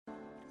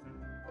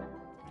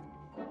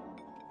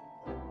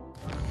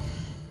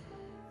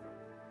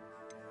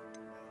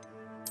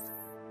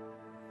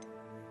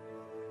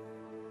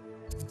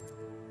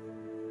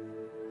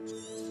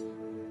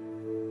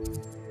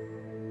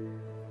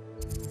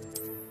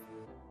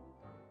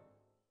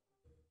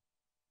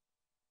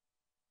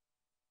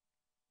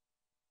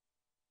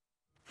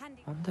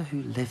Wonder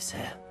who lives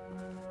here.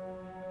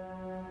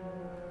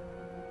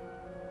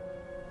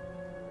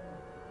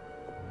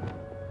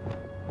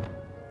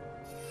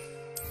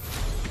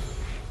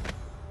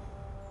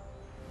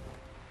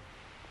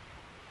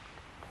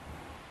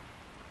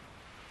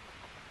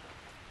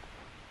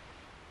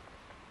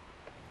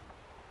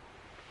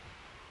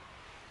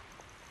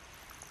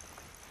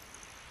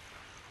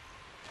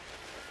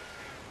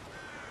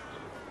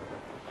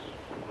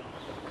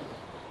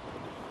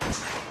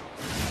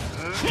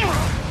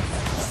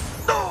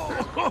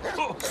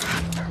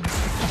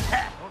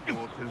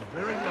 Hogwarts is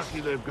very lucky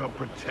they've got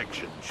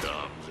protection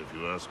charms, if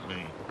you ask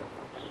me.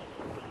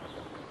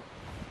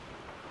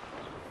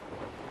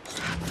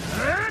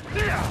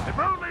 If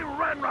only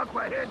Ranrock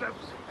were here to...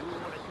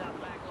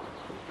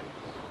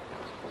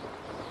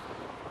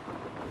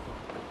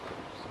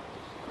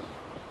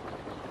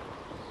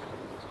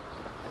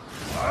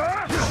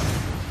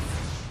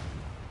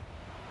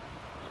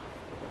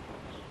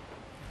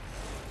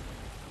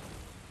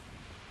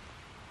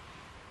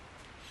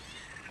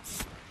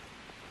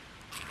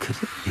 Could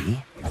it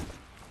be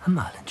a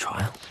Merlin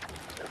trial?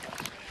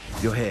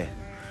 You're here.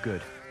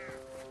 Good.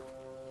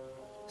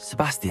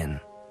 Sebastian,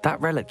 that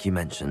relic you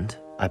mentioned.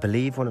 I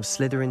believe one of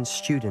Slytherin's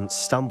students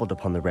stumbled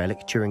upon the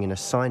relic during an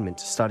assignment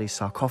to study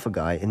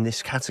sarcophagi in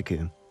this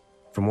catacomb.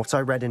 From what I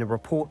read in a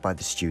report by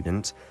the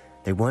student,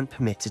 they weren't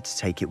permitted to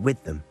take it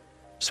with them,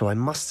 so I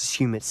must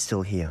assume it's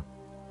still here.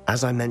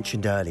 As I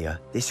mentioned earlier,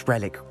 this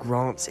relic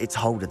grants its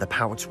holder the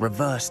power to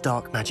reverse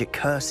dark magic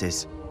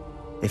curses.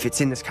 If it's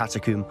in this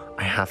catacomb,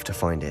 I have to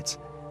find it.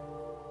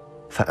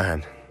 For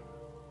Anne.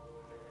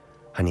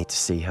 I need to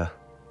see her.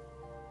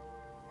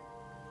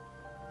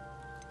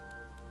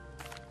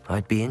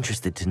 I'd be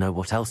interested to know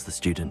what else the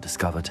student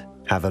discovered.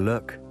 Have a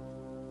look.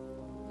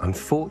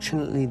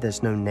 Unfortunately,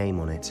 there's no name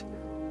on it,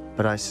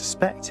 but I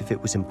suspect if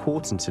it was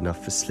important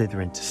enough for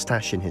Slytherin to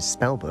stash in his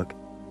spellbook,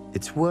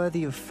 it's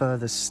worthy of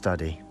further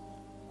study.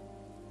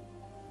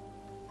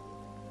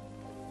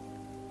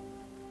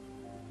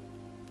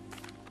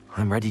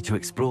 I'm ready to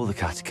explore the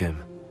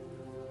catacomb.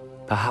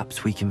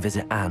 Perhaps we can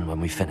visit Anne when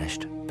we've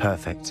finished.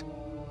 Perfect.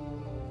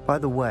 By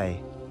the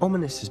way,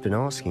 Ominous has been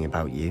asking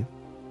about you.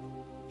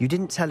 You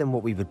didn't tell him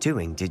what we were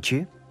doing, did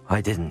you?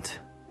 I didn't.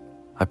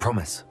 I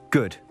promise.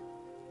 Good.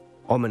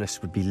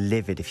 Ominous would be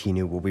livid if he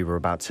knew what we were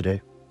about to do.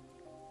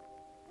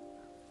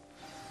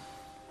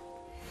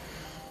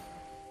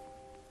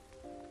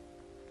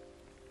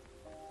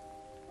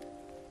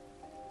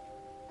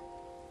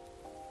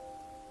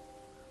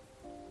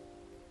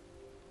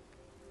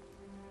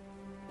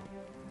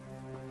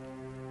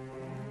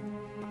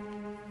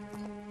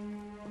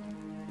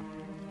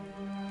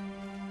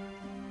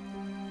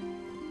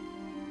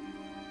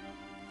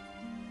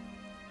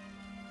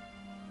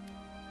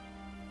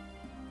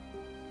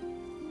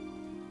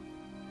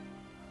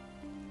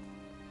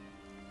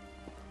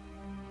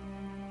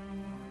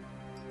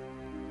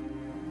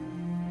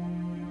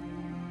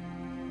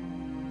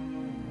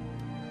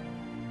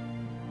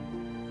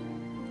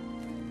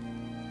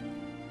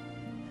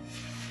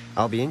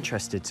 I'll be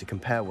interested to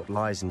compare what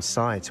lies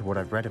inside to what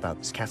I've read about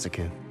this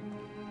catacomb.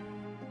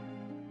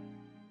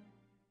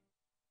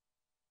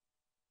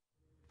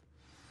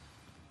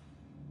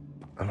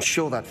 I'm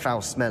sure that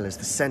foul smell is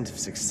the scent of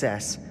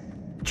success.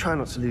 Try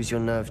not to lose your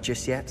nerve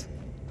just yet.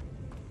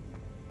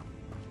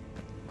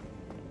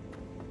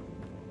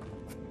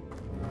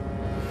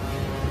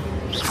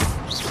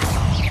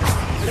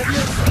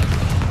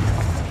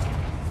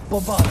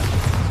 Bombard!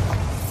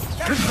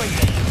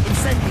 Confringo!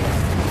 Incendio!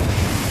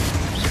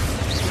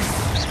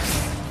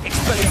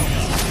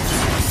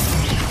 Expelliarmus!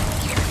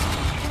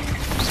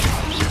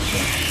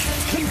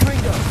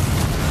 Confringo!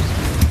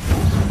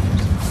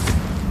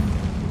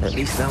 At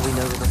least now we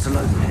know we're not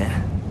alone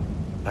here.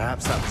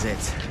 Perhaps that was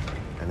it.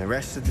 And the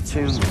rest of the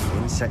tomb was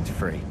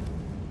insect-free.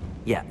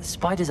 Yeah,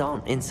 spiders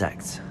aren't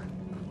insects.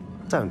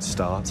 Don't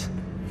start.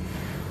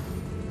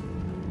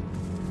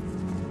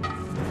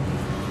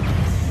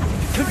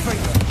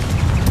 Confringo!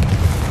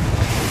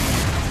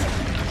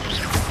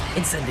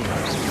 Incendio!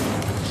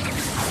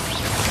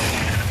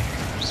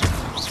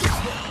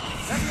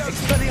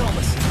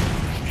 Expelliarmus!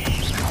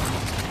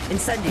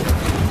 Incendio!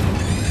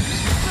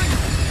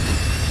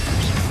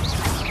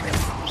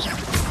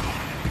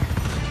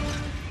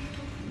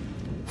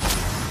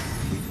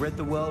 We've rid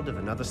the world of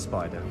another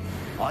spider.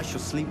 I shall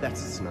sleep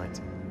better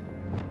tonight.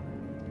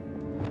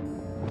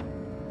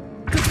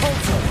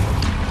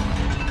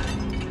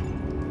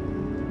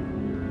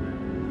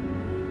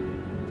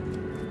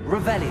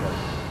 Revelio!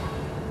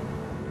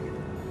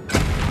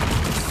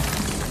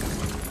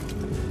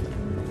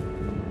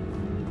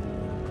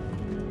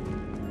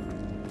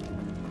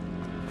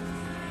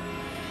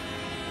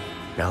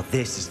 Now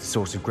this is the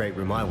sort of great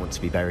room I want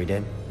to be buried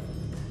in.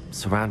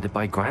 Surrounded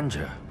by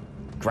grandeur.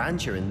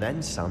 Grandeur and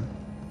then some.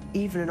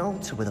 Even an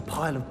altar with a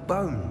pile of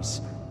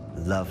bones.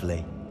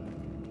 Lovely.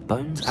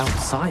 Bones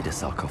outside a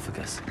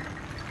sarcophagus.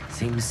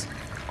 Seems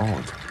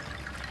odd.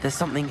 There's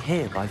something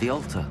here by the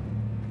altar.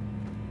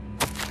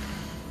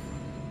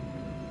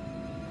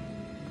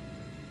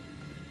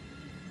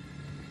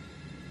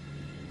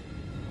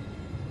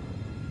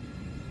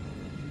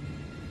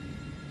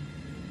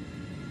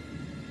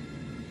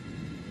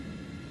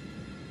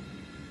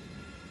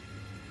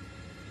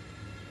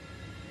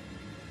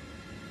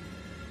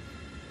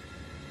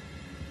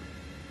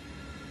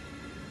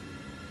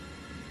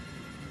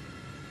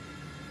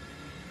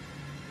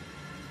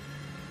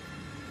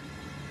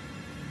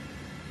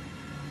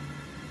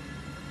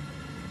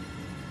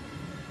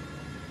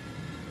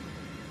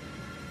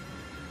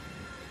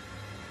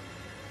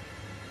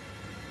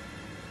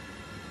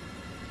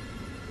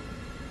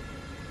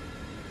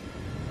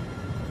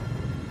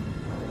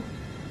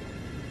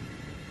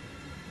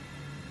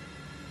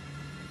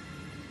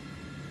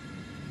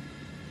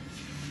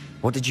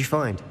 What did you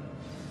find?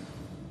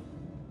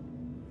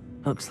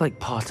 Looks like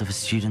part of a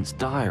student's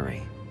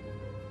diary.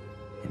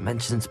 It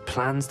mentions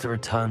plans to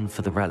return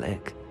for the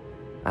relic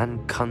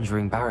and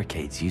conjuring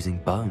barricades using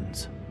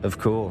bones. Of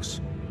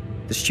course.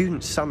 The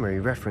student's summary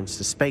referenced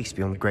the space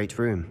beyond the Great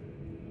Room,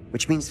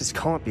 which means this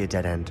can't be a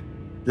dead end.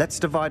 Let's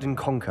divide and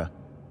conquer.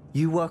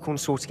 You work on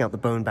sorting out the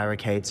bone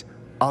barricades,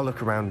 I'll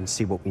look around and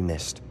see what we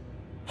missed.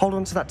 Hold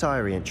on to that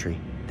diary entry.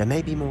 There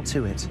may be more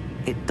to it.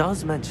 It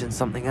does mention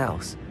something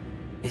else.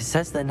 It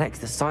says their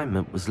next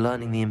assignment was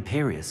learning the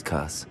Imperius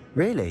Curse.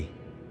 Really?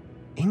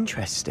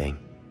 Interesting.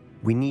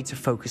 We need to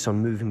focus on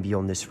moving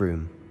beyond this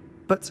room.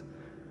 But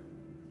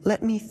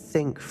let me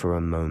think for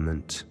a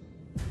moment.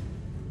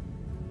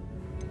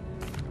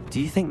 Do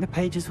you think the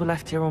pages were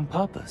left here on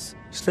purpose?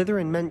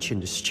 Slytherin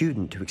mentioned a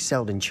student who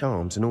excelled in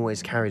charms and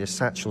always carried a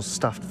satchel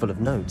stuffed full of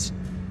notes.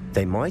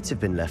 They might have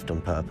been left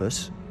on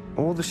purpose,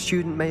 or the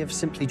student may have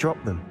simply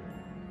dropped them.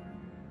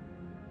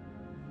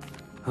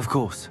 Of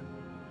course.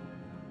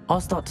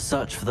 I'll start to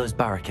search for those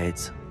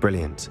barricades.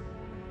 Brilliant.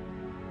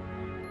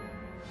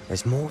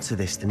 There's more to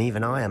this than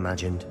even I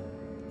imagined.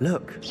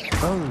 Look,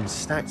 bones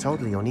stacked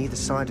oddly on either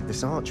side of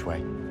this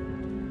archway.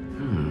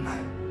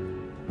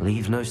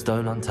 Leave no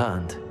stone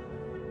unturned.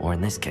 Or in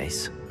this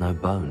case, no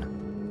bone.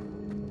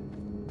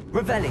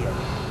 Revelio!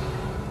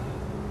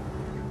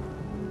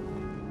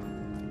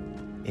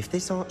 If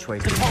this archway...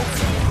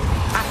 Capulso!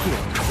 Accio!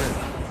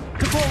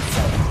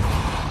 Capulso!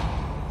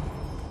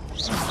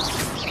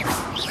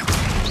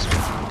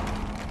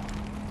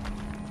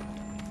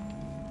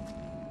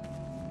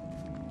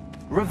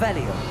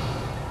 Revelio!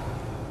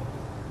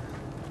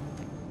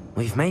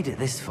 We've made it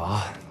this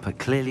far, but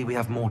clearly we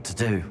have more to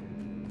do.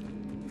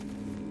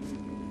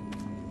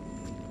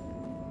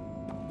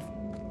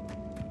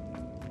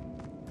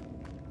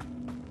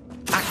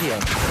 Accio!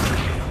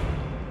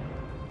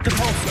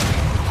 Capulso!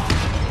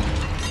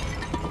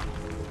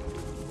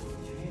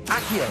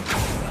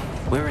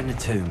 Accio! We're in a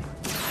tomb.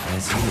 I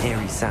assume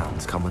eerie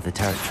sounds come with the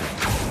territory.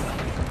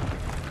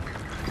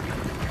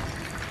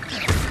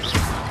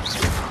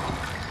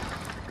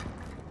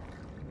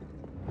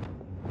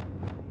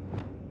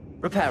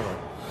 Reparo.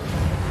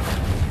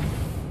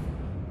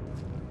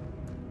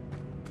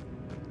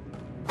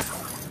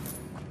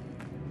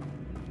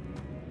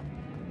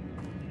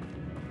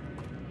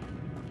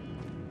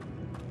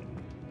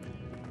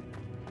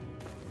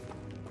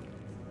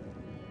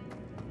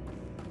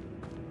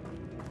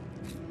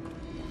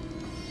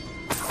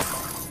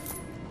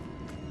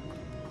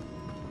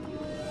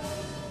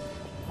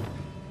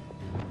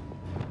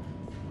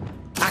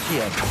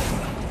 Accio.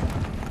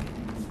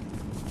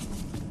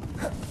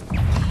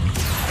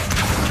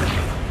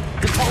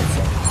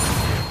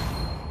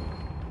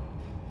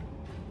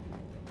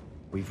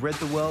 We've rid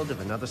the world of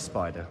another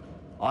spider.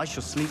 I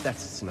shall sleep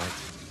better tonight.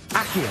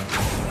 Accio.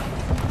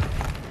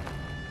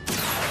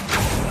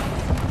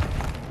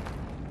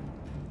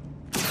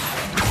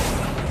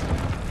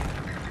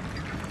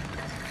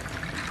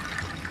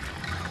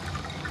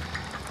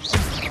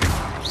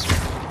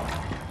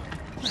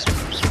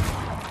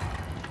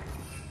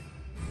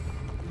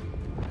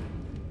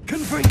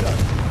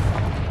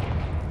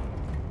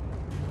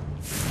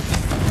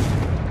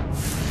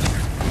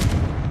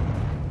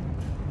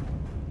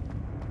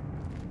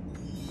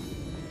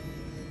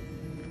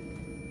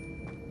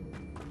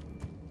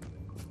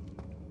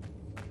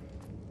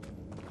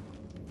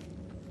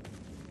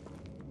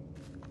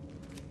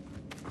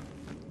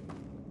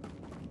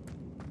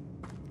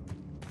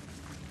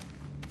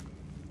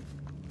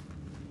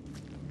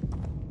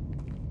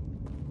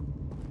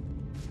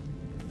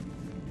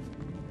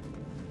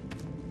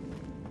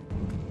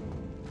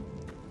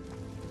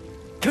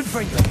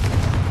 Confringo!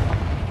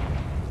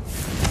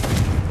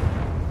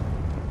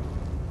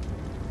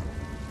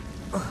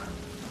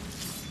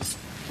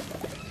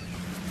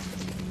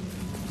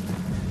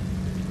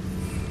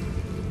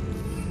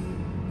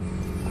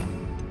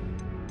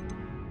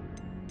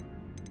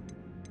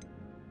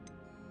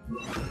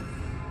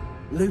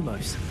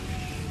 Lumos.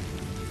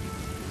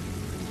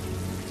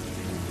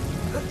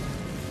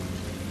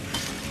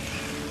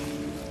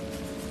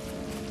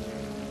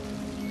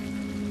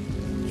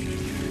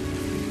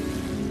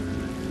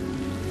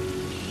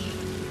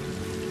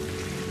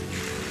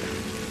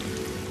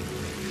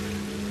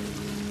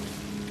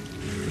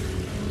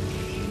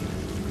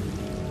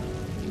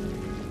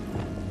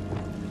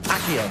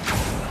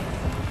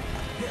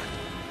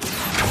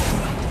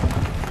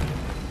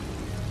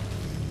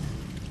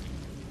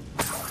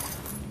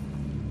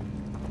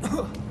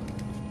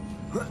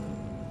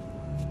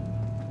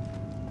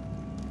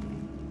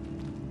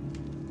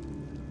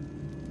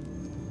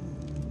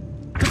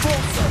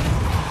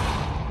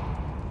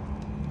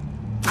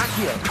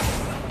 Accio.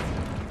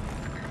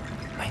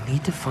 I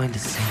need to find a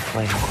safe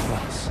way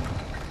across.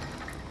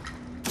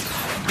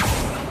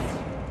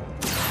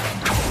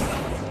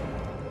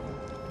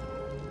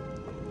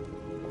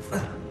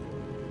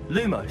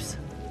 Lumos.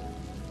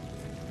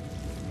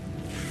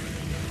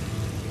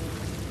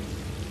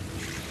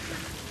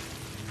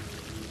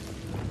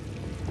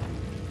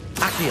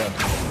 Accio.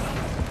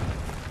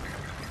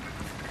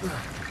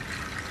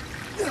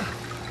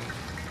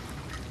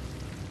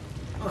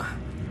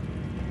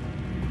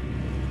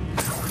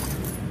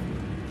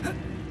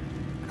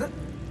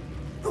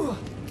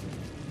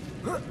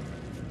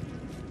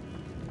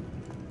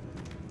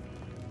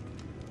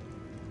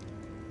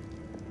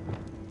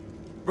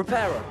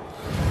 Repairer.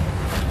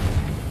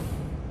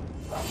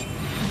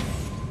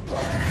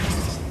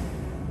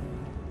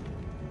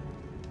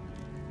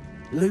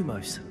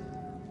 Lumos.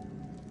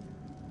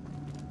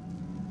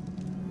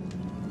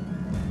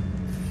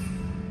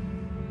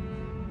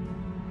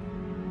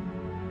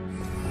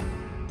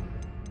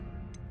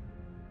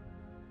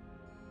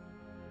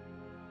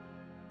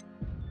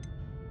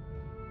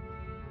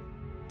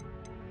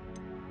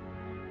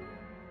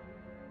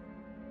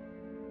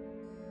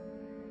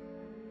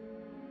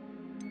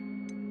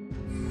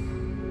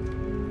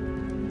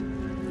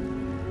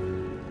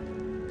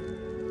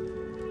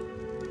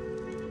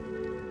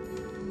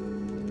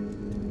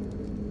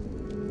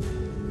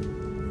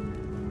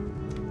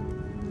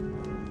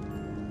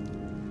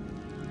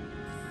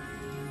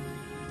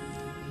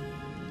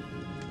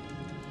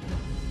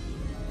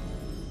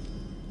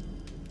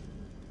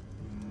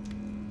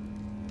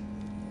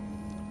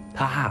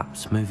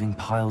 Perhaps moving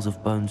piles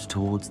of bones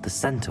towards the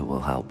center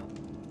will help.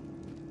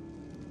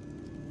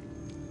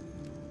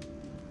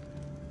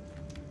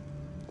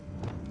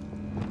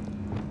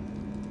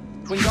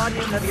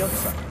 Wingardium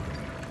Leviosa.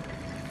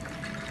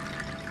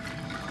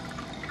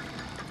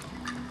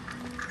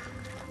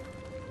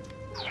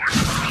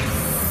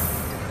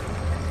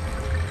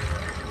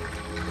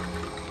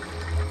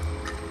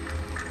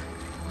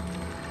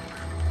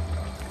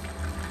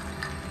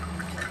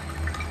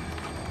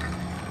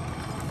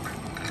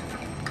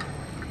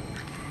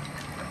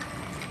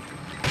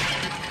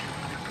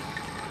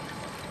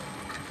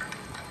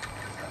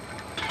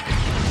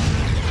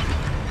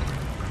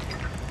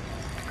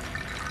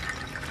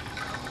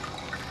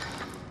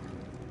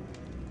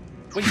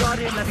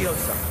 Wingardium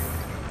Leviosa.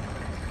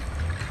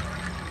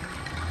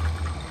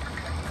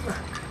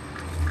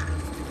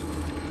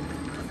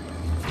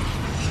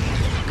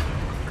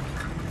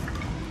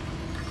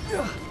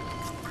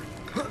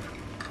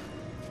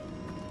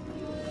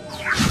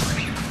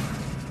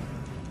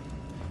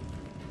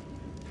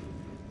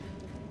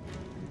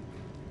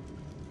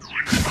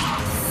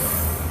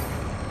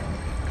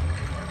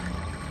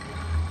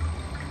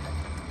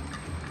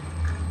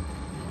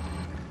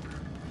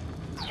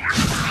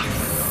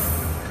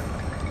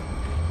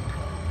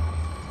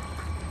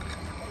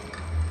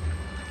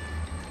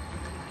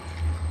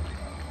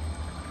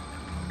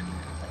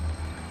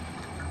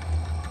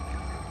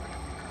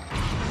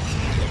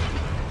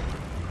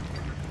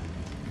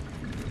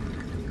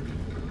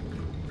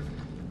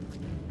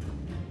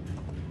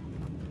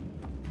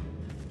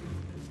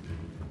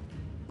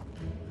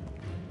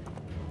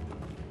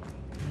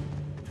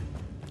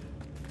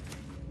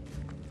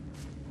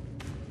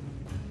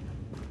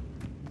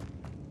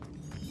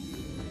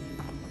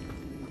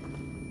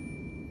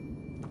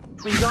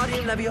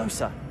 Wingardium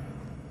Leviosa.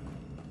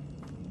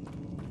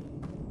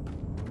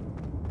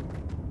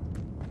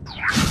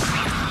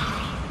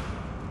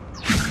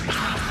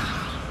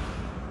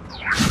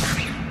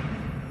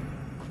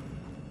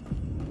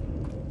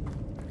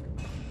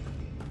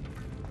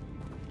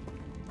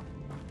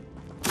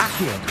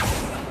 Accio.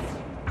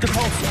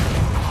 Depulso.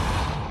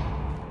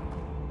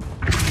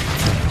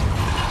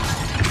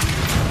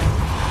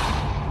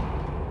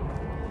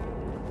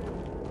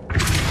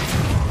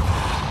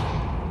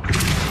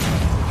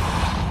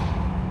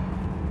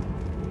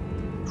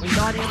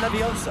 Wingardium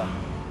Leviosa.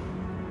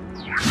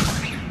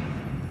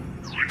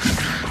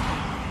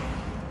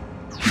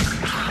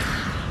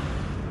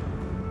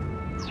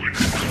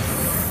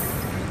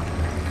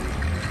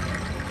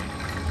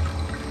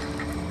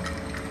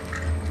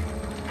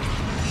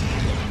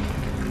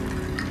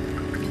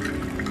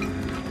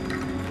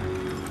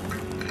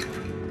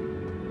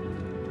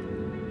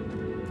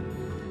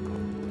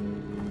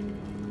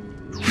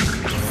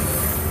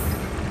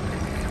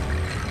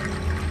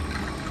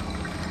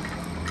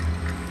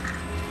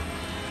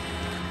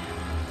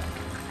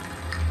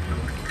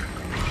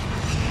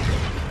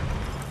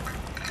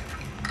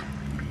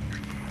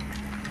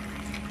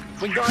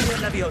 Wingardium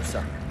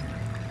Leviosa.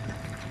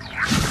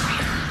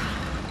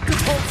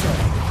 Depulso.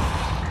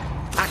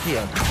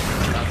 Accio.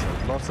 That's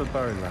a lot of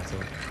bone rattle.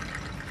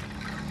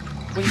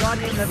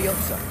 Wingardium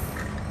Leviosa.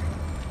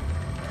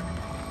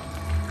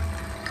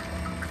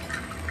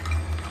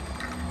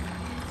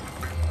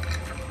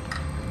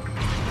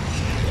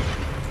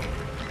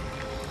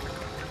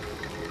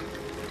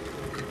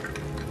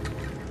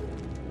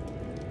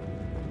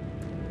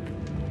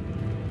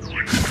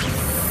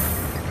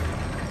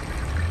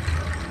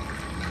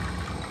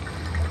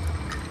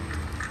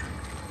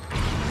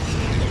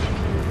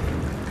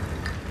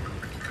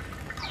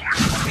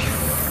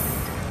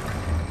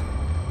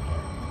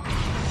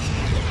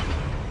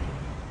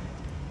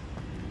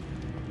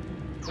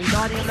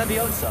 Wingardium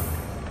Leviosa.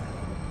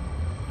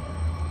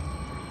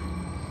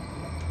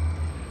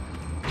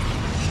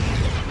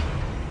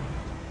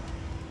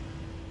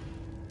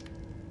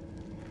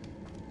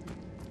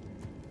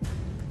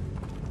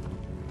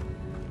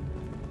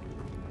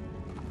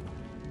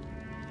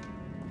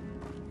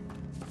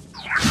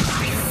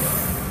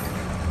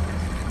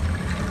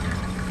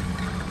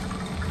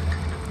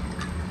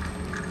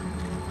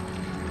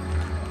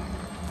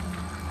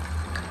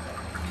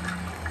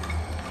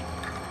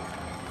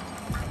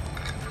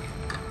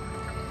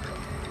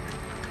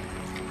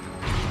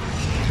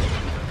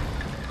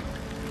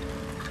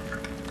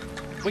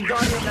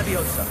 Wingardium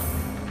Leviosa.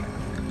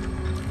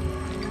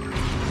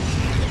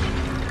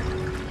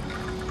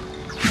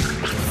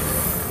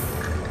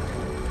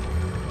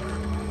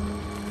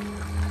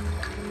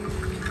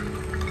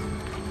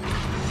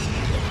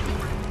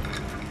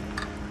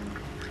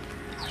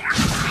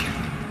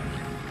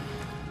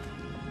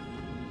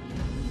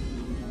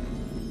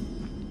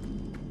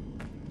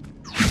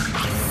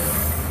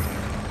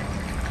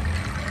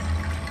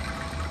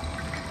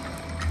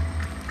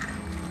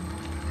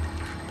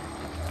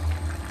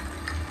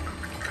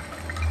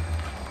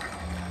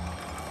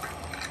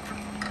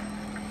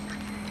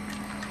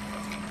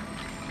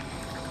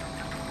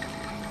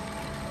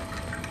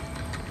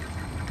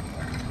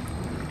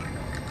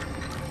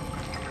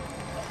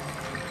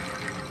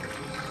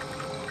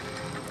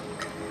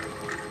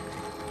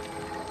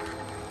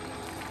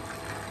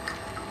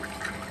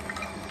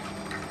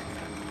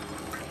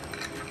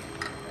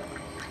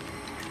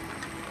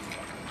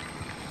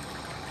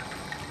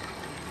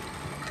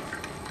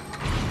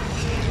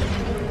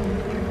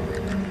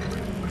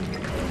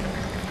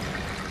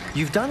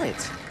 You've done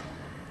it!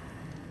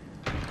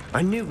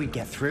 I knew we'd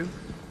get through.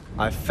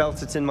 I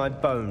felt it in my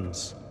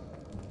bones.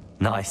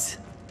 Nice.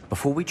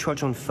 Before we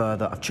trudge on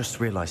further, I've just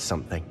realized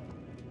something.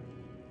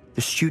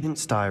 The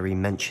student's diary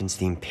mentions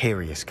the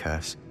Imperious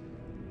Curse.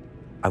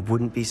 I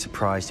wouldn't be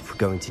surprised if we're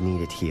going to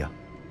need it here.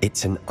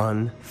 It's an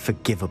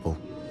unforgivable,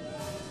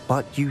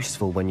 but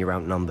useful when you're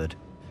outnumbered.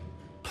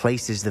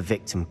 Places the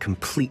victim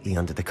completely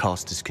under the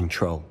caster's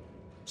control.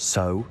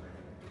 So,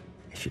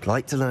 if you'd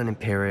like to learn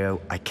Imperio,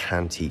 I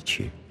can teach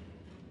you.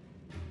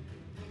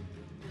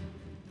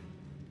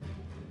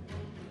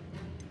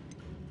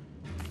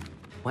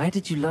 Where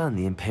did you learn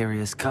the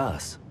Imperious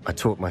Curse? I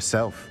taught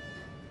myself.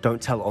 Don't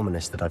tell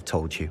Ominous that I've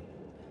told you.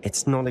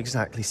 It's not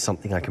exactly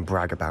something I can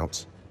brag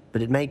about,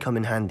 but it may come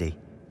in handy.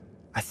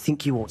 I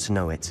think you ought to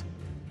know it.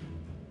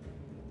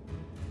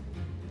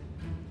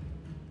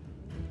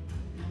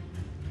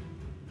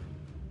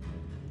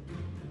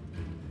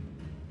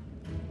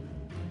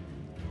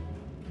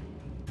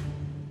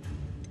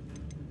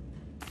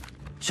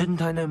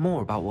 Shouldn't I know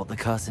more about what the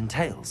curse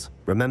entails?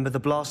 Remember the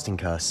blasting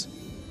curse?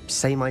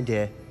 Same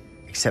idea,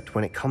 except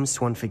when it comes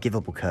to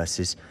unforgivable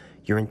curses,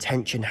 your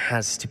intention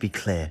has to be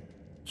clear.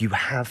 You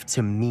have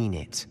to mean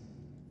it.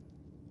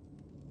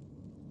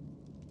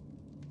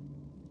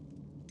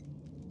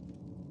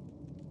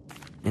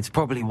 It's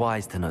probably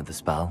wise to know the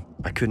spell.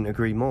 I couldn't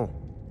agree more.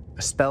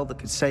 A spell that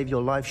could save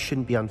your life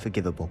shouldn't be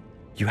unforgivable.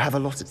 You have a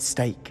lot at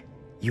stake.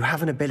 You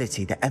have an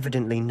ability that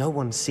evidently no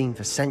one's seen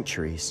for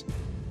centuries.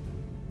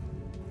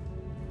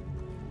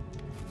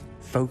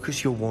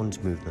 Focus your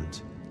wand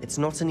movement. It's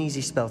not an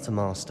easy spell to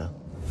master.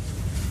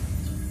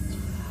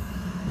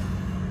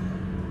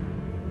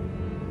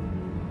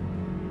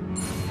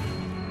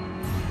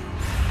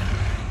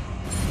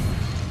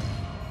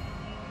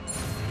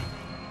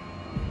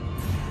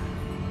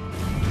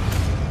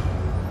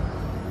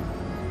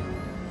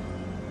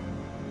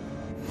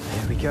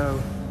 There we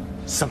go.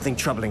 Something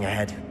troubling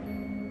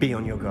ahead. Be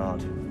on your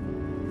guard.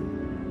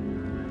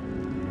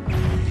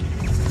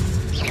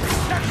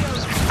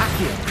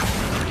 Accio.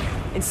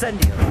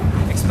 Incendio.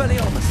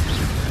 Expelliarmus.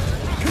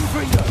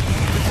 Confringo.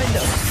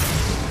 Defendo.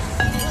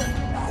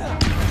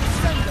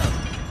 Sendo.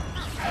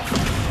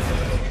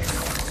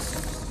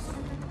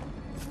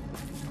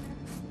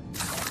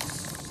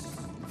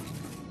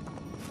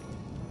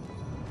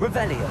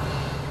 Revelio.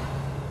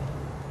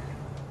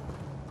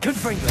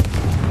 Confringo.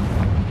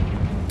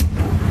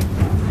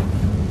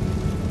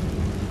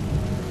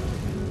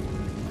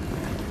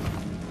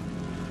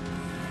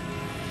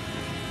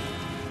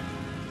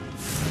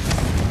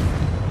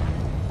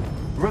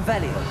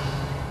 Revelio.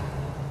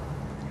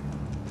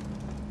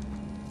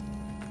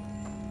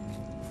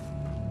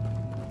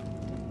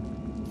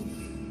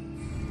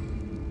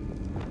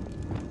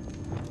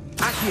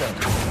 Accio.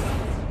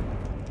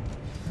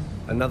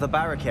 Another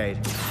barricade.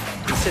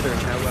 Considering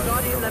how well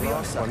Wingardium you did the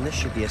last Leviosa. one, this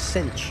should be a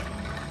cinch.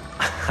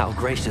 How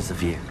gracious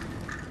of you.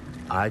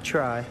 I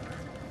try.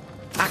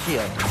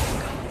 Accio.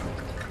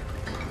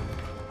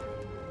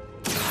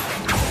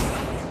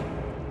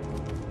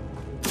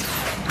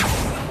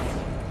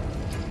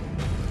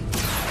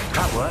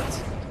 That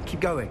worked. Keep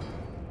going.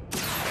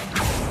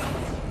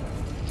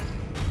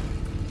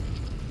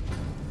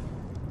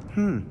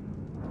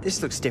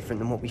 This looks different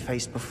than what we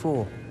faced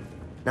before.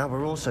 Now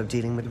we're also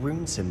dealing with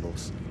rune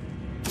symbols.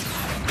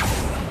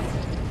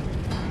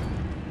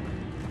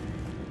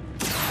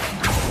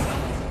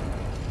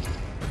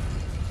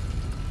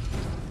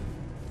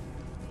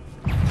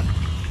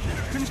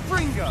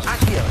 Confringo.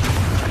 Accio.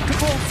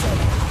 Cabalso.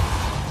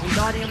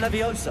 Wingardium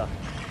Leviosa.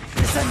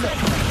 Descendo.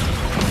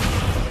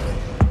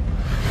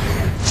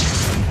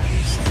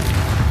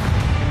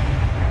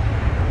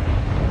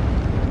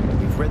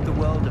 We've rid the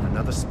world of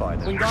another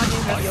spider. Wingardium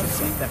I should Leviosa.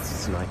 sleep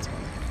better tonight.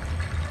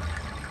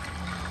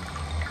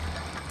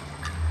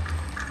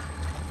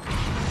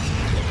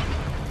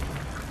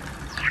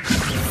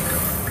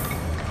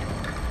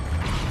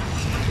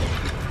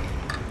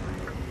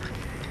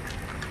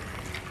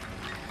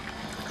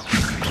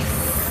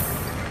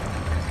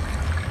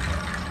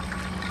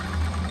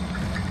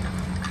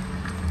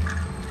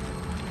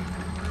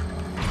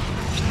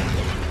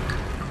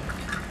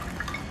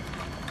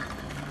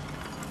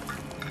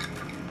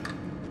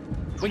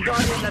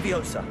 Wingardium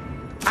Leviosa.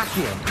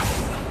 Accio.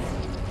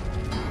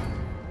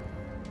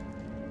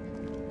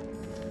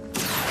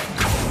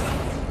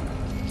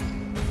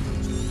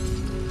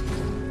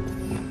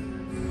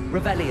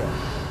 Revelio.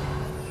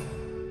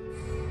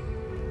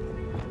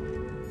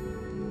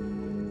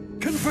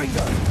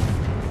 Confringo.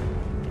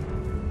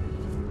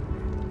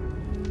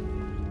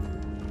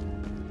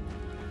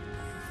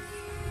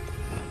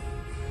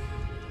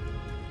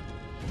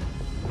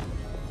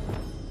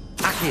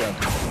 Accio.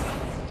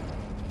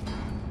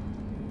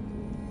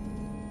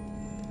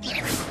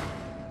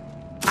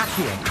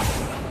 Accio.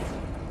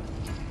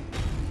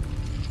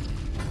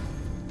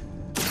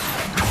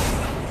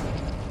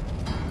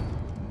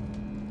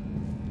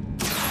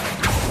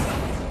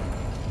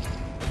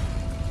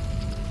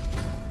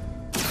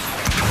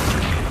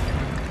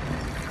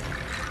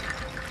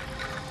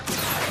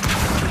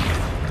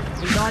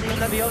 Wingardium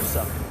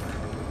Leviosa.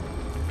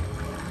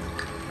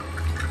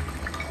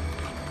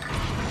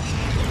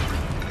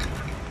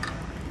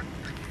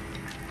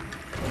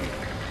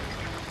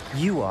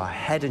 You are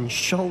head and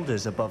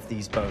shoulders above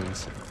these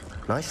bones.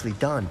 Nicely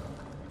done.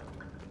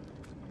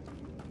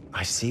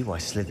 I see why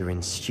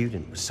Slytherin's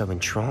student was so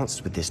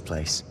entranced with this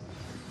place.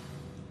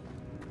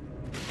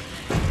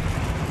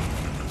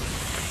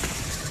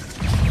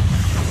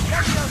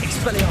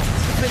 Expelliarmus.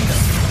 Defender.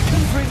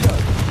 Confringo.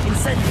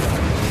 Incendio.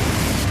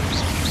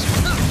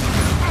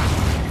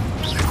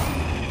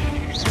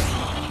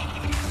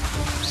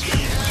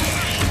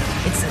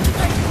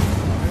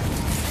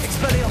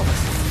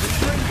 Expelliarmus!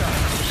 Confringo!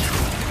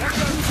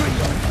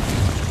 Confringo!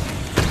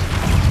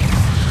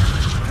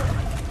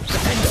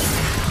 Defender!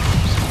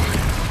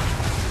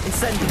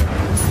 Incendio!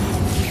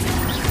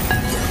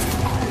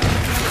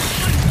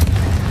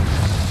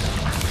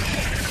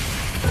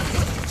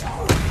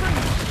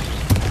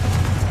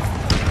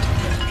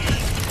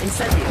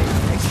 Incendio!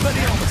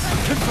 Expelliarmus!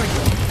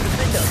 Confringo!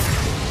 Defender!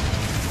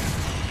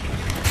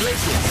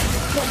 Glacius!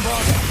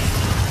 Bombarda!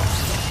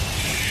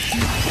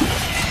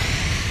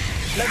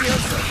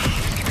 Leviosa!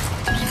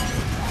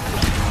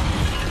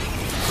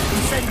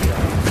 Incendio!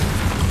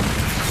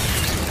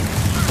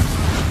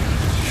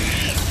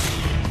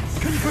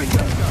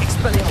 Confringo!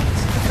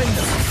 Expelliarmus!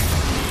 Defender!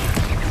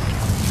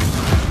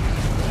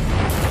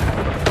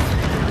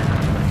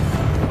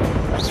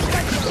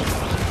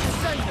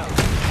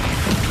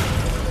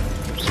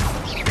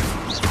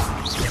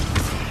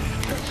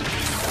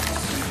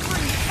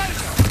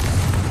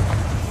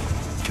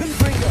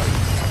 Confringo!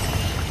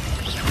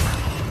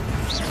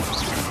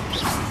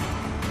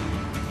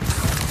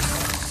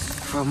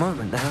 For a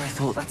moment there, I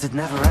thought that had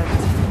never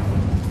ended.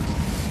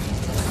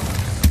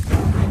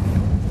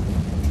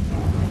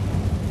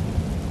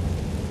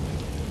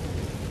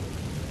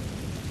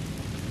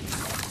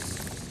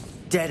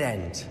 Dead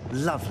end.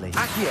 Lovely.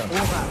 Accio. All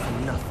that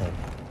for nothing.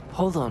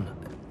 Hold on.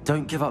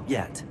 Don't give up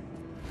yet.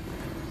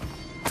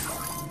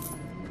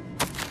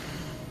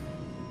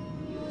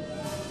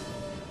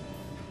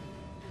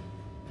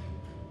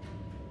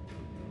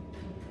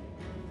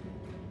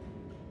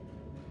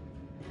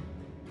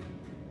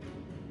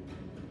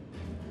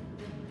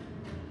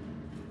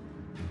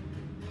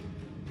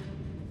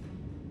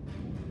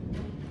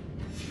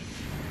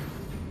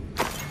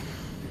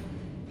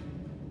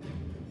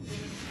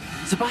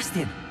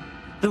 Sebastian!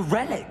 The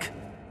relic!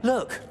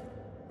 Look!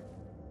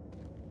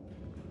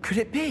 Could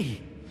it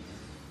be?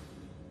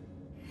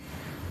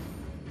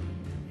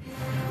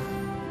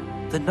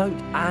 The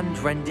note and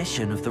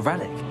rendition of the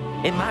relic.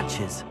 It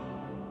matches.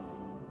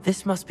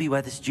 This must be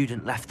where the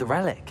student left the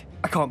relic.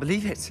 I can't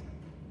believe it.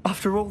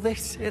 After all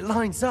this, it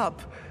lines up.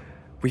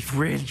 We've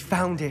really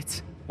found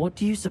it. What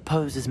do you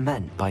suppose is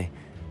meant by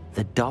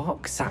the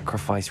dark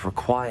sacrifice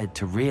required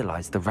to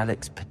realize the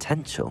relic's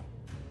potential?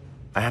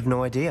 I have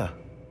no idea.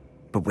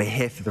 But we're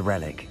here for the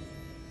relic.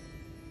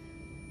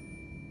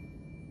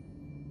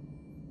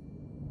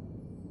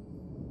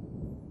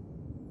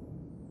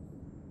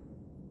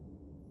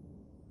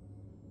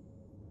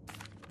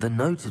 The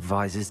note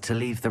advises to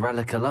leave the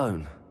relic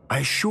alone. I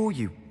assure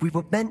you, we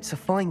were meant to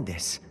find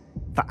this.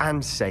 For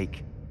Anne's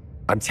sake.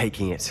 I'm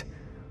taking it.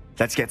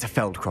 Let's get to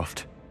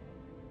Feldcroft.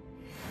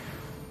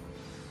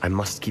 I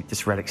must keep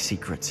this relic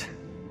secret.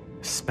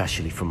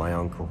 Especially from my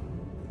uncle.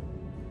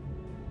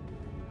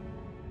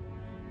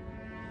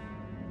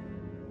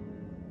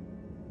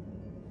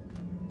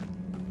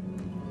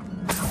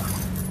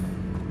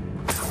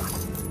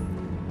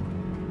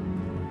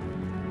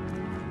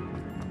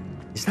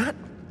 Is that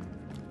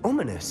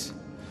ominous?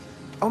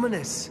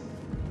 Ominous.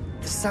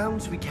 The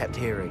sounds we kept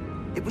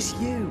hearing. It was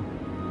you.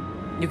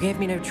 You gave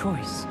me no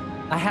choice.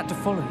 I had to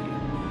follow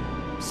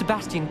you.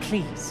 Sebastian,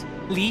 please,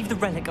 leave the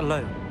relic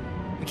alone.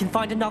 We can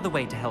find another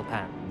way to help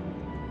Anne.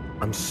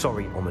 I'm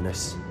sorry,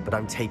 Ominous, but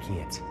I'm taking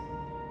it.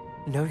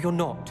 No, you're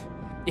not.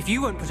 If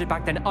you won't put it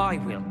back, then I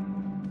will.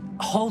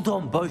 Hold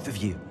on, both of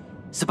you.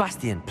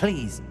 Sebastian,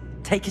 please,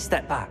 take a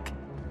step back.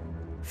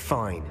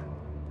 Fine,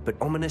 but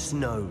Ominous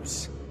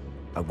knows.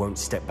 I won't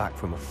step back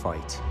from a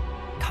fight.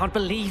 Can't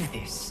believe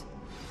this.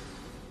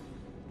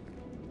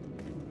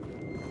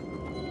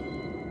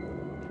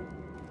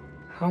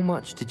 How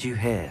much did you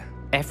hear?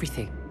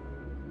 Everything.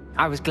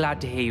 I was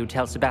glad to hear you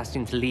tell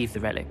Sebastian to leave the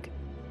relic.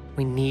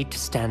 We need to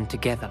stand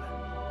together.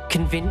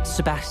 Convince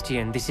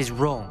Sebastian this is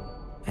wrong.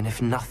 And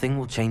if nothing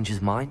will change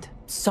his mind?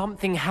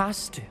 Something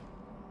has to.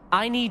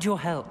 I need your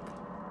help.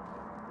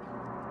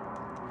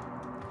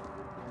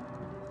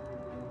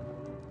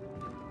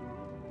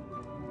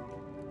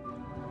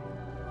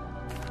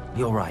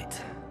 You're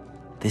right.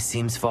 This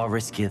seems far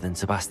riskier than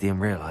Sebastian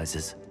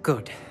realizes.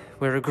 Good.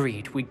 We're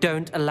agreed. We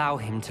don't allow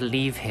him to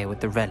leave here with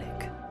the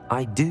relic.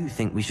 I do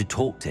think we should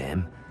talk to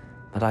him,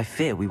 but I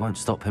fear we won't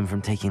stop him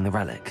from taking the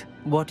relic.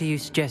 What are you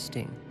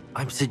suggesting?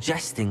 I'm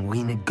suggesting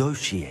we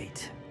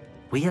negotiate.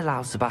 We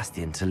allow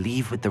Sebastian to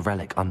leave with the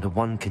relic under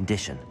one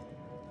condition.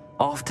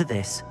 After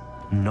this,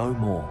 no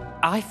more.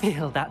 I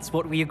feel that's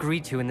what we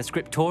agreed to in the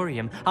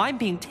scriptorium. I'm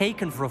being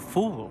taken for a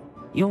fool.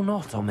 You're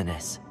not,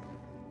 Ominous.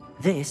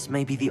 This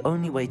may be the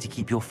only way to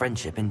keep your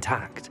friendship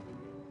intact.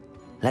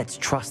 Let's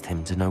trust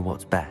him to know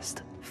what's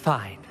best.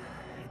 Fine.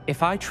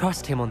 If I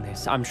trust him on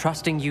this, I'm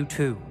trusting you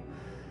too.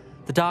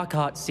 The dark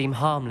arts seem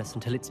harmless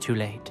until it's too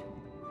late.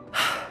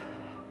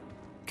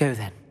 Go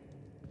then.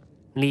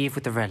 Leave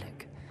with the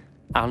relic.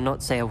 I'll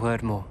not say a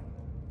word more.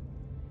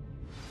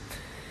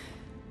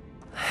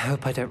 I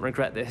hope I don't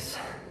regret this.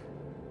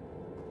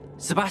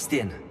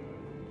 Sebastian,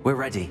 we're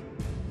ready.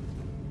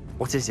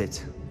 What is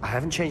it? I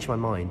haven't changed my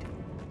mind.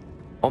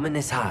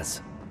 Ominous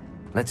has.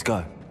 Let's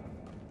go.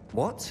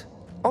 What?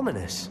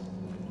 Ominous?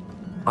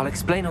 I'll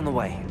explain on the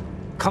way.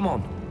 Come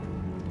on.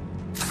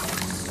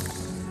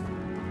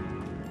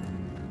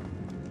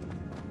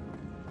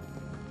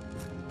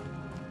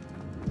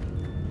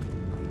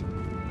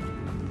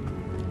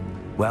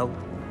 Well,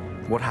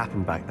 what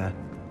happened back there?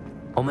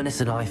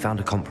 Ominous and I found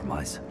a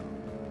compromise.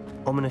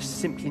 Ominous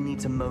simply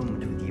needs a moment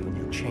with you and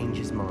he'll change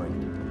his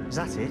mind. Is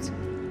that it?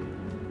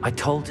 I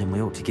told him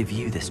we ought to give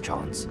you this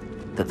chance,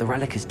 that the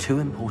relic is too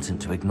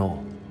important to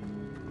ignore.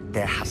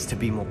 There has to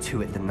be more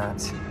to it than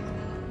that.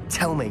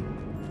 Tell me.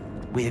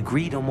 We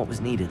agreed on what was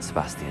needed,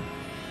 Sebastian.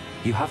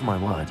 You have my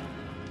word.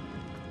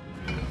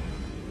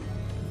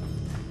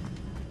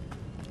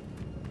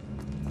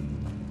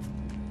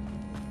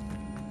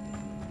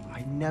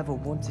 I never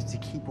wanted to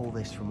keep all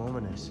this from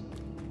Ominous.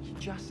 He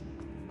just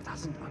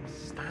doesn't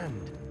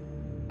understand.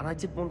 And I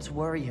did want to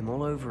worry him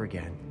all over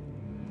again.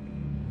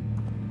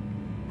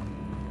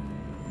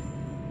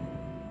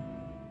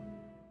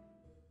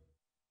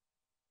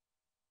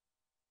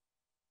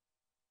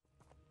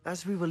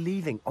 As we were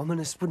leaving,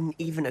 Ominous wouldn't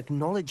even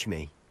acknowledge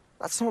me.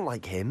 That's not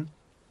like him.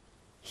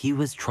 He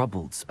was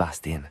troubled,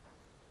 Sebastian.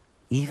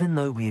 Even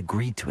though we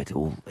agreed to it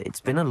all,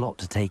 it's been a lot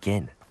to take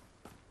in.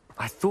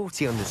 I thought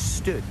he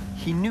understood.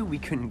 He knew we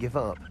couldn't give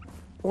up.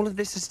 All of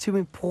this is too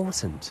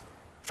important.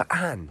 For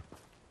Anne.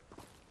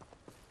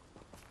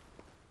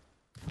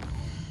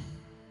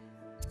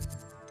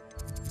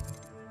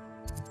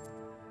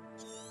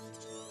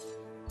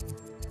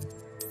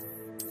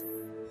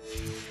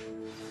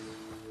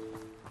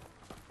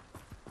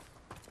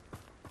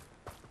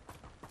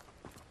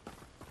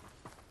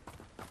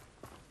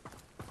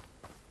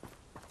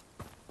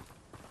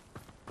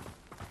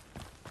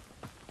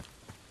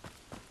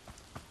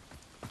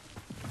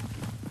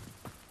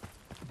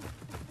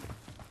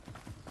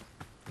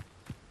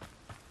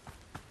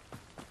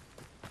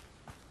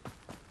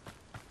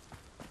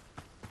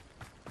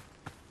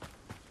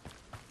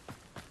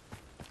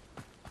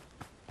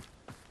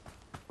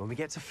 When we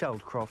get to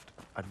Feldcroft,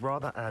 I'd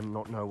rather Anne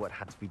not know what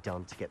had to be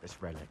done to get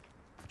this relic.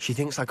 She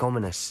thinks like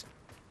Ominous.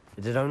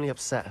 It'd only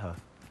upset her.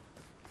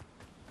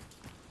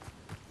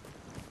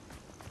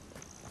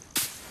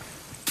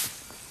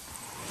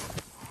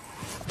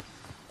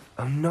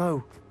 Oh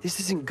no, this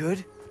isn't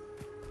good.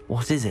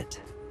 What is it?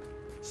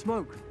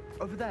 Smoke,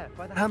 over there,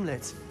 by the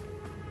hamlet.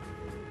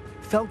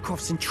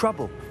 Feldcroft's in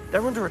trouble.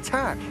 They're under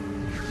attack.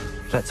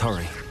 Let's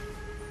hurry.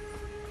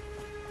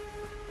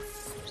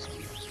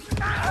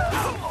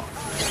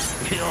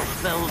 Your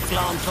spells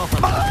glance off of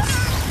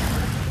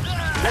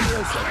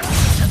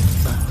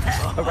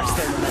Arrest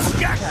them.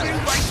 Just you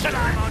wait till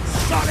I'm on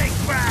solid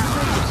ground!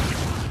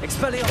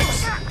 Expelliarmus.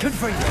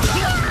 Confringo.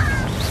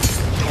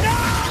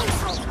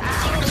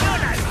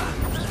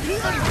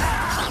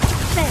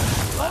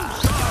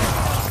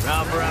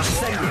 Rather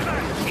Incendio.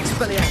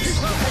 Expelliarmus.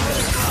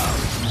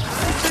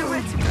 Do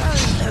it.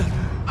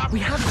 We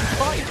have to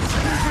fight.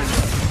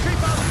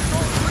 Keep up.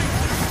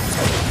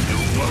 You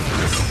won't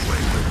get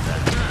away with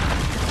that.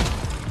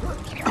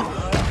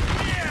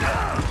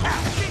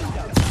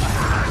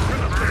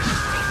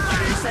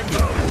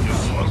 Incendio.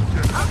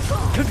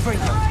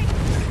 Confringo.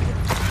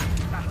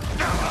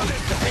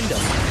 Defender.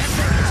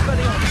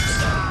 Expelliarmus.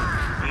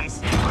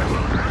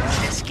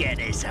 Let's get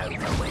this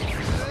over with.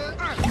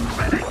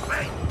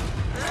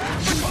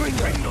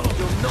 Confringo.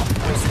 You're not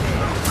just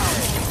here.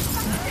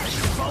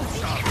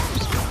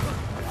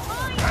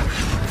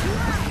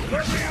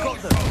 Got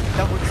them.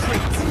 That will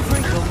treat.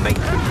 Confringo. Make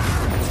them.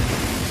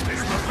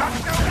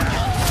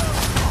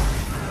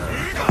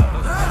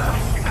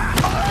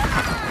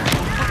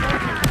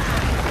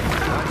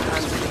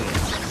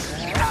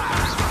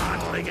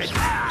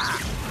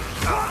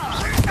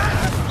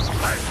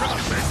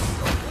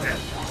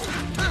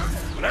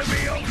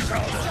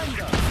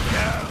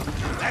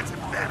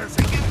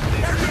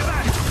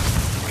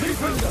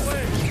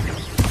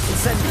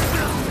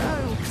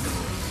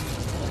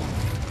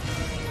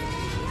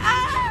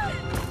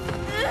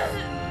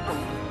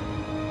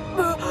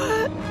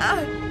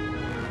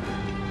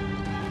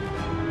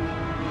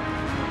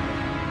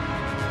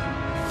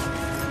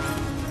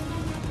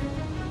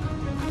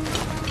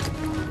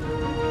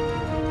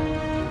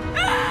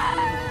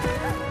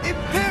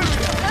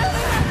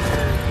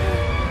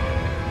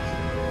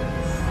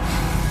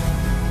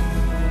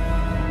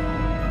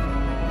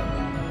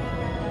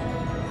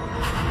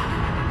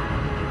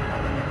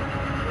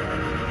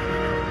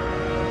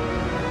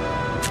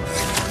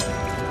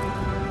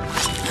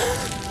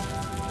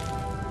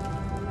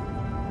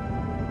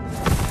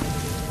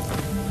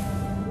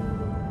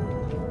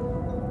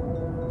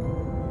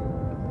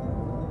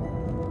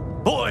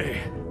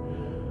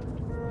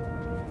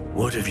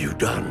 What have you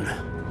done?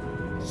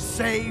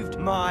 Saved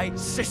my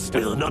sister.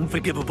 With an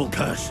unforgivable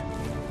curse.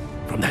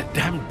 From that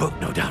damned book,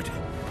 no doubt.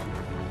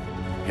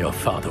 Your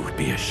father would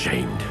be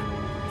ashamed.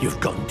 You've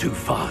gone too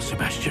far,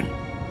 Sebastian.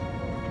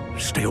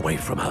 Stay away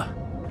from her.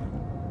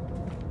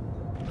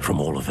 From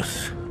all of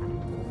us.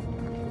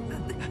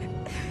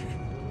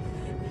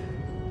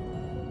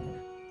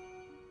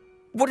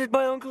 What did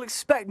my uncle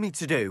expect me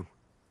to do?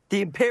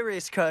 The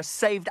Imperious curse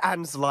saved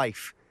Anne's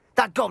life.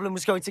 That goblin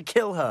was going to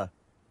kill her.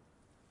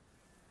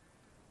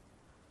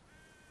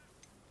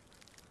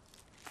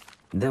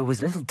 There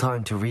was little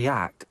time to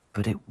react,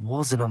 but it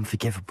was an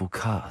unforgivable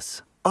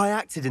curse. I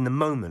acted in the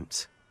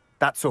moment.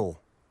 That's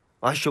all.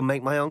 I shall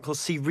make my uncle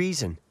see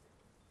reason.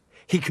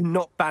 He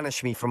cannot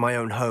banish me from my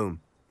own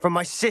home, from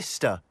my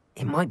sister.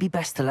 It might be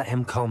best to let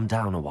him calm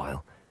down a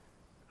while.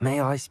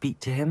 May I speak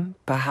to him?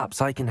 Perhaps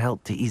I can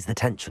help to ease the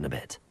tension a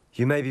bit.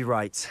 You may be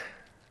right.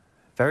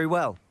 Very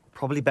well.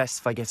 Probably best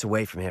if I get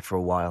away from here for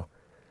a while.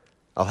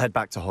 I'll head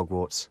back to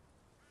Hogwarts.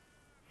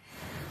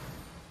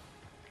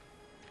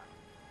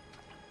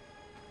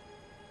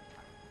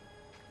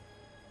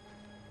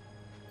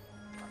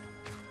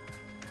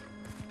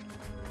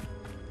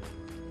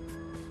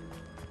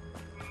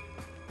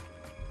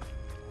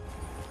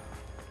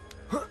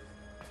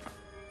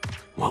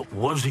 What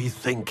was he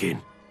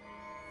thinking?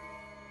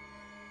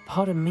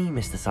 Pardon me,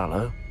 Mr.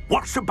 Sallow.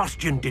 What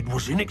Sebastian did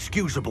was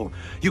inexcusable.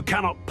 You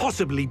cannot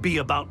possibly be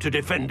about to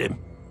defend him.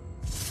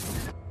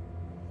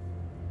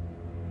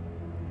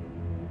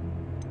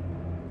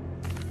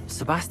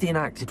 Sebastian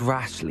acted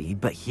rashly,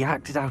 but he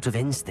acted out of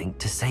instinct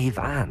to save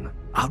Anne.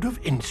 Out of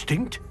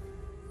instinct?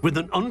 With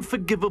an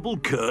unforgivable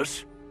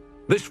curse?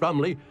 This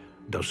family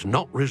does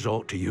not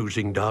resort to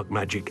using dark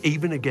magic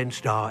even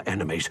against our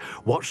enemies.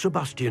 What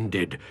Sebastian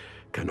did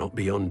cannot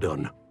be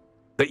undone.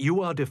 That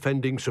you are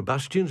defending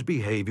Sebastian's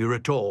behavior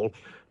at all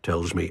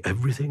tells me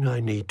everything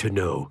I need to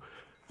know.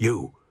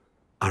 You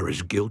are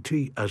as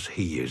guilty as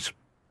he is.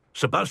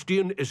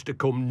 Sebastian is to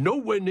come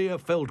nowhere near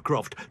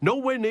Feldcroft,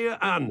 nowhere near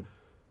Anne.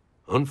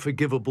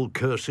 Unforgivable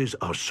curses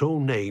are so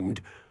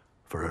named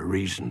for a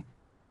reason.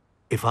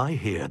 If I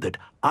hear that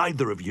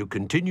either of you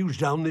continues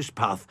down this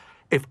path,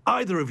 if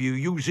either of you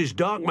uses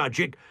dark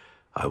magic,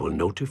 I will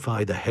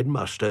notify the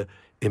headmaster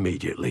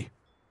immediately.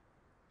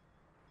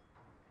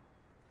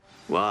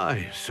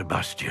 Why,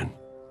 Sebastian?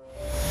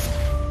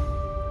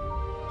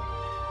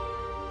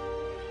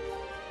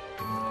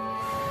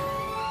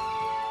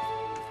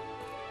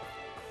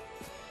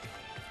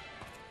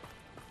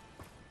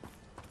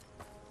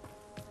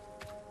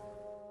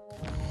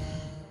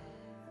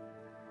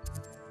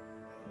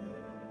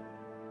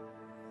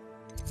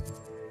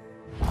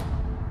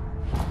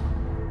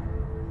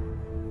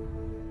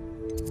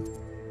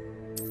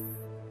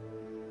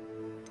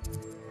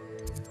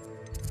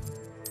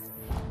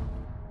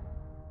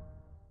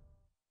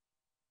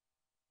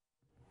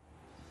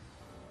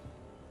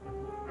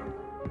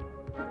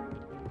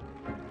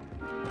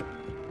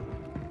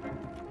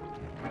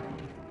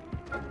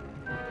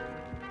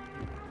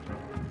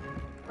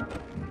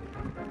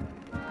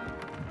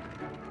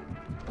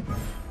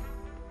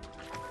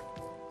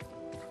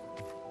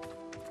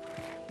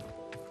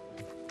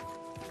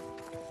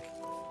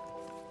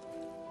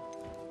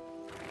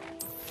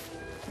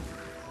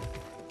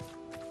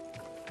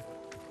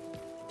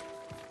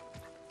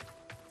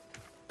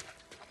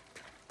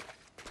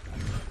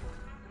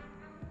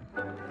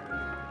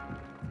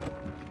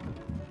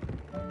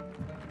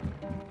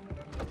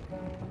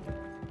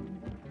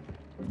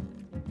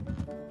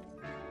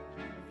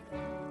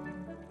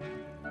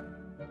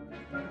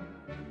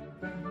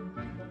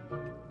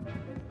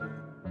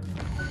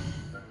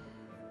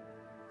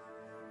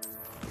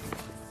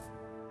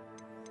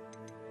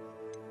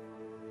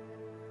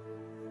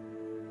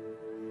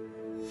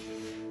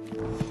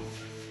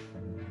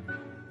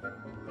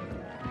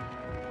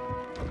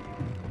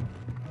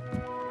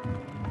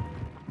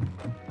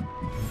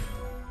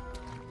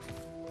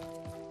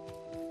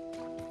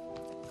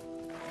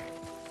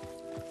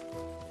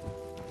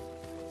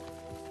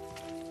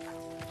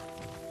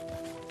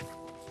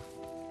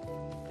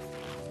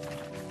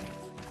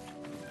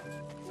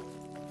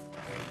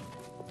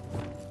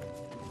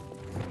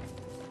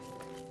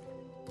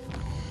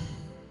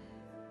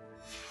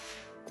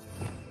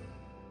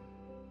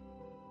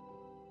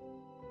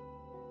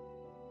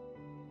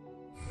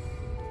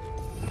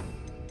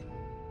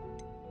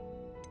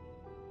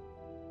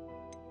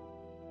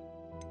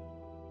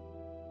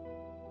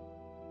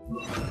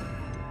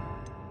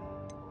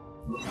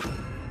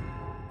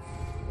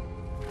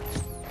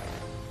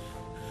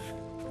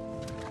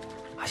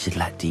 I should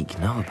let Deke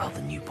know about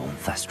the newborn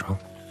Thestral.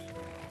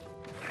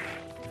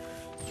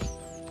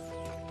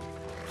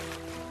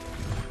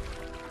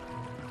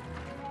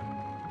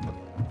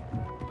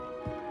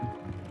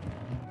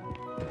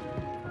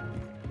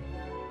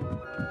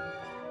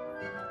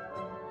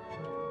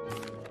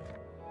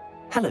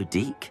 Hello,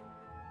 Deke.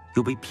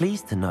 You'll be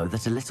pleased to know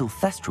that a little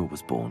Thestral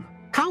was born.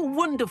 How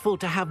wonderful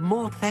to have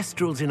more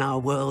Thestrals in our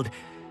world.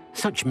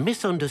 Such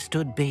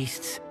misunderstood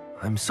beasts.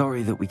 I'm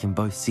sorry that we can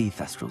both see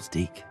Thestrals,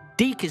 Deke.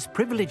 Deke is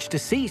privileged to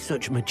see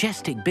such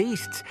majestic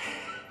beasts,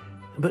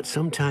 but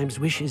sometimes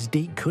wishes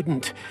Deke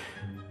couldn't.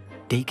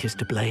 Deke is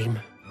to blame.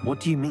 What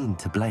do you mean,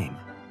 to blame?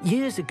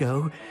 Years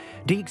ago,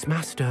 Deke's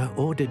master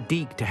ordered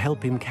Deke to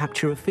help him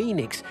capture a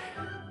phoenix,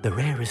 the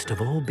rarest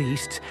of all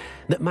beasts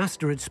that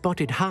master had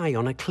spotted high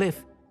on a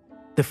cliff.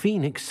 The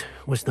phoenix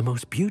was the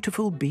most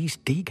beautiful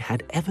beast Deke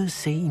had ever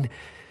seen.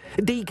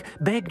 Deke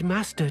begged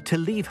master to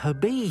leave her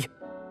be.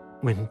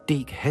 When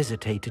Deke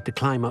hesitated to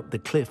climb up the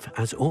cliff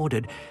as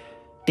ordered,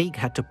 Deke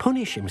had to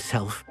punish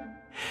himself.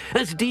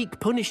 As Deke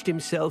punished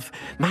himself,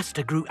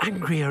 master grew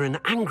angrier and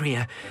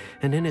angrier,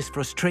 and in his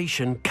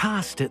frustration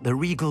cast at the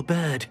regal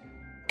bird.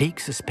 Deke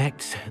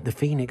suspects the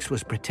phoenix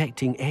was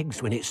protecting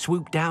eggs when it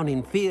swooped down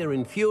in fear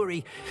and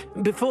fury.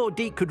 Before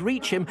Deke could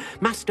reach him,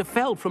 master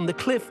fell from the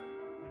cliff.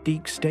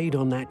 Deke stayed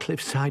on that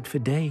cliffside for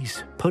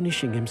days,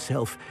 punishing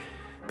himself,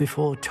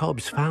 before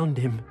Tobbs found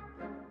him.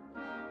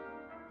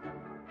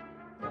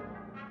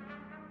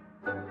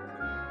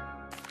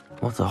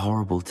 What a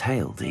horrible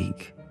tale,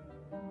 Deke.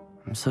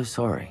 I'm so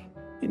sorry.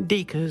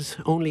 Deke has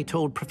only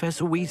told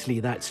Professor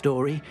Weasley that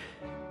story,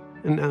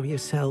 and now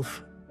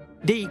yourself.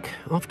 Deke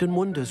often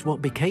wonders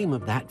what became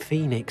of that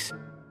phoenix.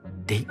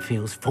 Deke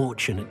feels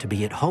fortunate to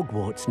be at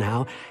Hogwarts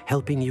now,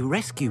 helping you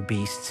rescue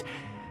beasts.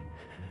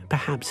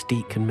 Perhaps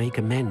Deke can make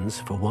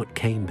amends for what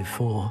came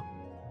before.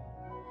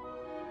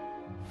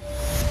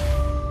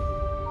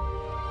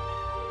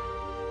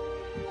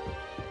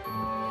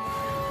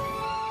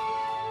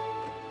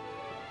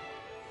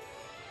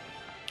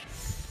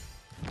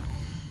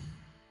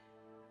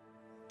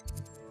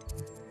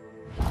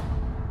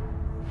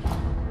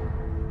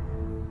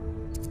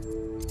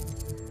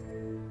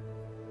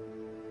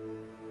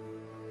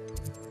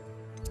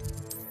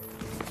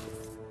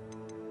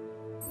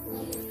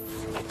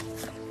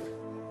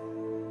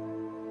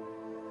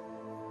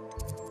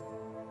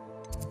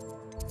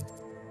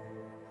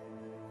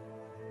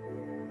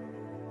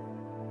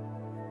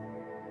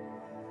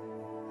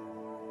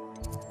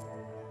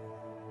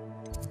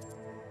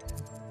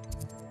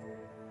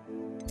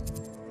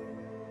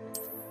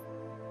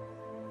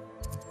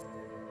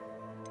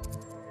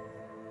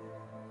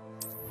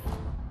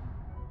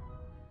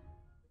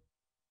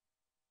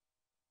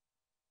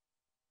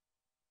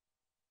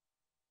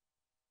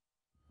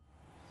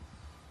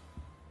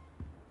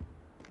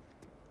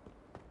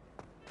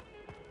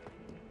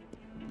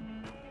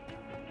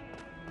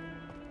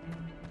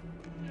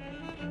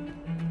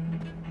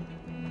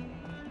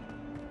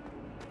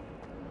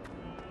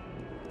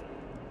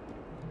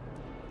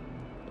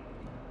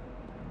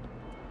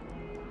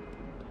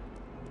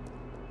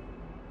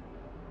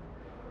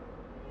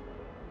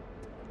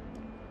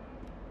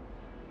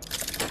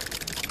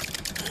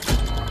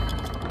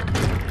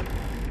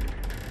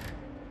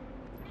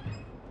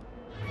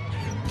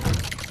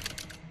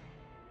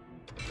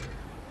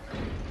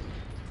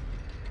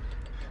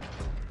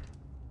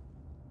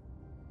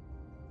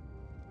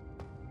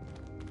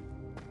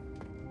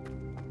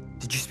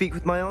 Did you speak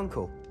with my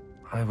uncle?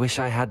 I wish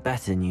I had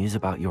better news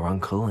about your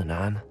uncle and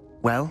Anne.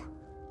 Well,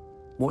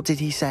 what did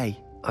he say?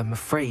 I'm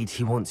afraid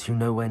he wants you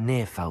nowhere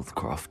near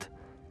Feldcroft.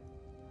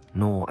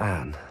 Nor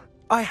Anne.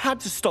 I had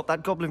to stop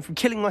that goblin from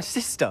killing my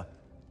sister.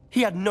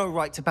 He had no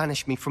right to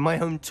banish me from my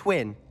own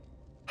twin.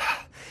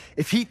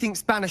 If he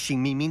thinks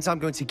banishing me means I'm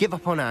going to give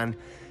up on Anne,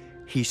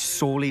 he's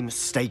sorely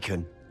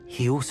mistaken.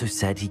 He also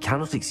said he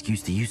cannot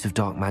excuse the use of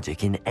dark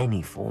magic in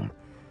any form,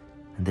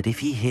 and that if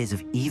he hears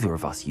of either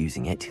of us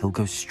using it, he'll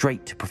go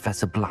straight to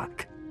Professor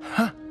Black.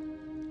 Huh.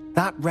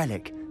 That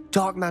relic,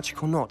 dark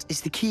magic or not, is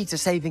the key to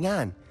saving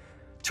Anne.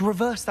 To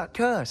reverse that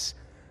curse.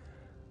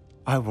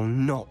 I will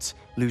not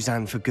lose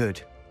Anne for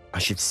good. I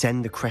should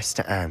send the crest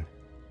to Anne.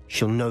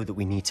 She'll know that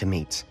we need to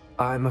meet.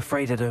 I'm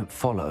afraid I don't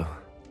follow.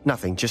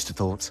 Nothing, just a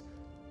thought.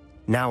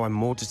 Now I'm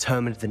more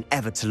determined than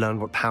ever to learn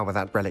what power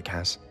that relic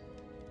has.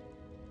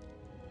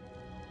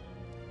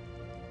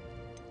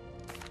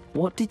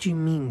 What did you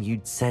mean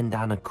you'd send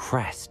Anne a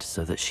crest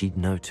so that she'd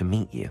know to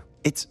meet you?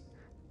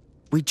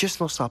 We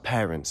just lost our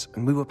parents,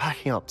 and we were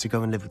packing up to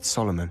go and live with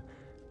Solomon.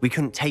 We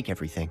couldn't take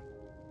everything.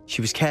 She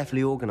was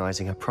carefully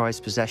organizing her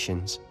prized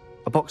possessions,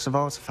 a box of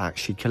artifacts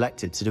she'd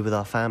collected to do with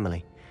our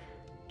family.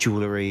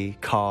 Jewelry,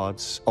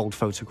 cards, old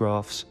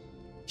photographs.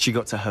 She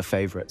got to her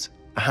favorite,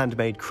 a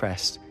handmade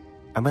crest,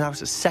 and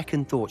without a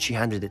second thought, she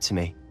handed it to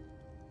me.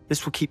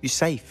 "This will keep you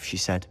safe," she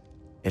said.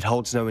 "It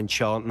holds no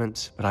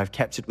enchantment, but I've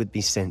kept it with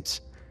me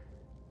since.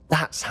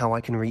 That's how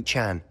I can reach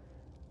Anne.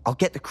 I'll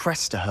get the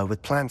crest to her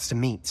with plans to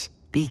meet."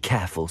 Be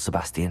careful,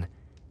 Sebastian.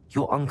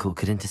 Your uncle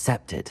could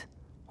intercept it.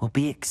 We'll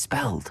be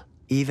expelled.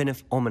 Even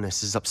if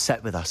Ominous is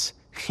upset with us,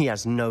 he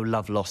has no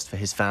love lost for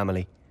his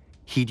family.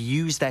 He'd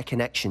use their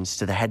connections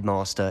to the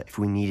headmaster if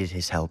we needed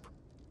his help.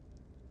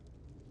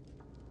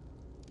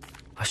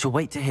 I shall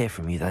wait to hear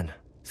from you then.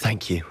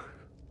 Thank you.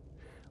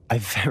 I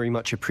very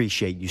much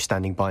appreciate you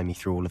standing by me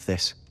through all of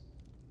this.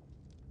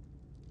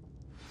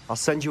 I'll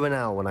send you an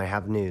owl when I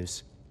have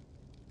news.